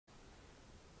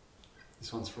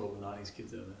This one's for all the 90s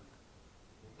kids out there.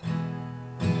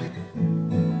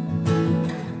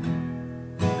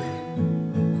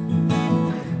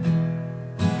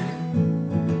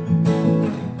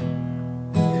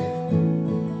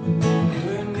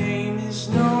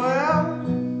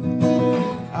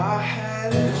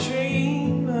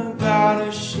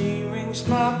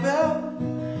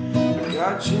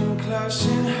 Gym class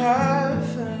in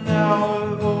half an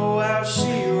hour, oh how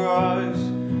she rides.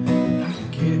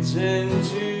 Kids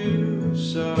into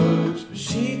subs, but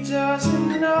she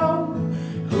doesn't know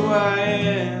who I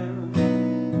am.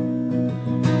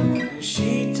 And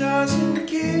she doesn't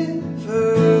give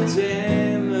a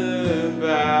damn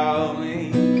about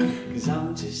me, 'cause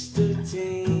I'm just a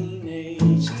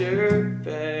teenage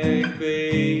dirtbag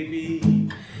baby.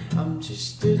 I'm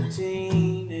just a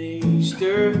teenage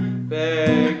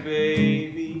dirtbag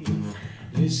baby.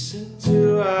 Listen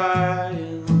to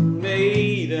Iron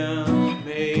Maiden,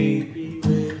 maybe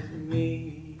with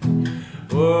me.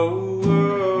 Whoa,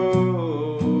 whoa.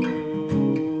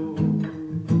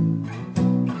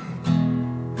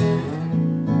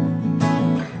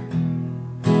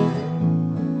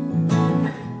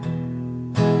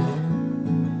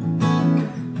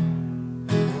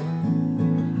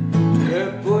 Her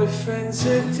boyfriend's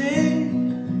a dick.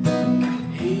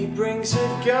 He brings a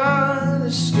gun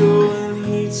to school and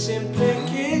he'd simply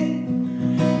kick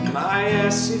my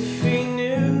ass if he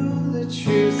knew the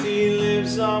truth. He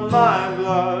lives on my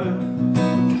blood.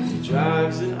 He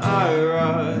drives and I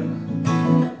ride.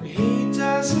 But he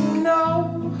doesn't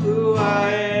know who I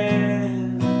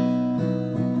am.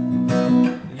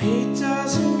 And he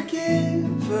doesn't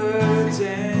give a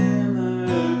damn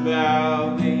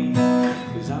about me,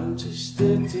 'cause I'm just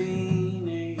a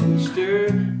teenage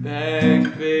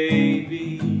dirtbag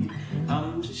baby.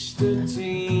 I'm just a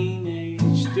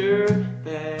teenage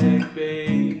dirtbag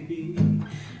baby.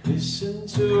 Listen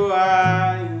to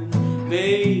Iron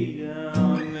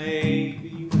Maiden,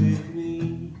 maybe with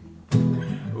me.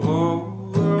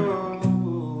 Oh, oh,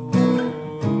 oh.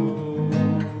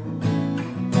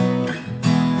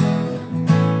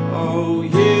 Oh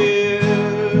yeah,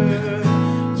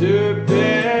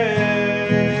 dirtbag.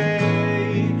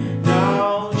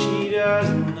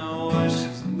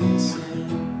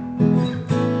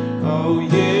 Oh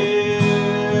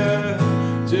yeah,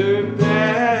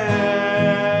 dirtbag.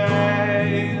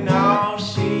 No,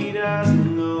 she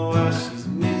doesn't know what she's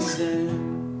missing.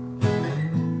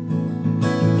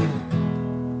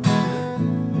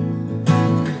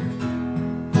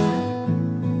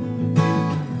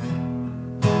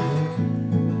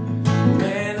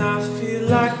 Man, I feel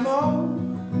like more.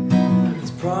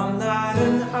 It's prom night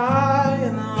and I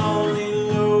am lonely,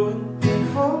 low and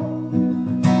behold.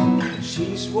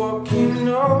 She's walking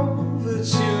over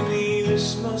to me,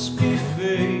 this must be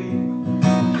fate.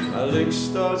 My leg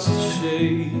starts to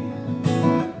shake.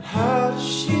 How does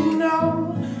she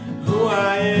know who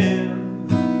I am?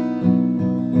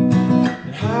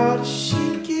 And how does she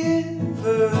give a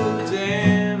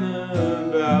damn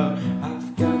about? I've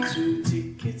got 2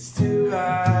 tickets to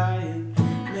Iron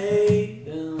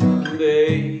Maiden,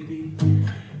 baby.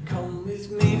 Come with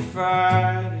me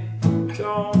Friday,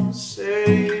 don't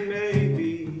say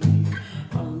maybe.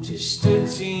 I'm just a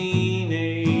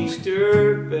teenage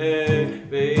dirtbag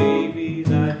baby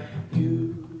like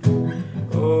you.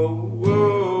 Oh,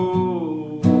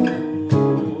 whoa.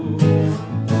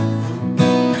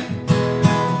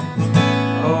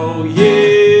 Oh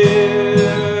yeah,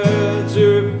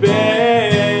 dirtbag.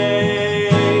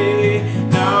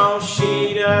 Now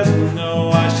she doesn't know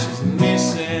what she's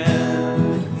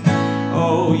missing.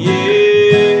 Oh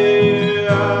yeah,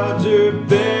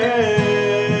 dirtbag.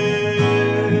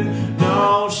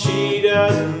 No, she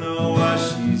doesn't know what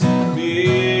she's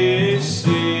missing.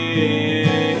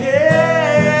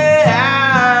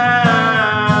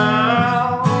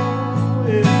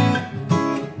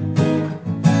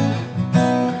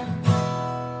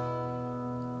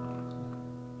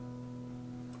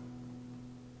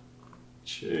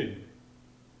 Gee,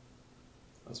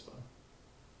 that's fun.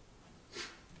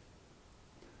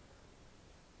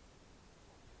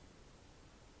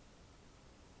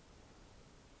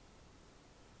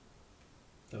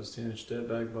 That was Teenage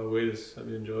Dirtbag by Wheatus. Hope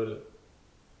you enjoyed it.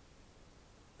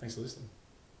 Thanks for listening.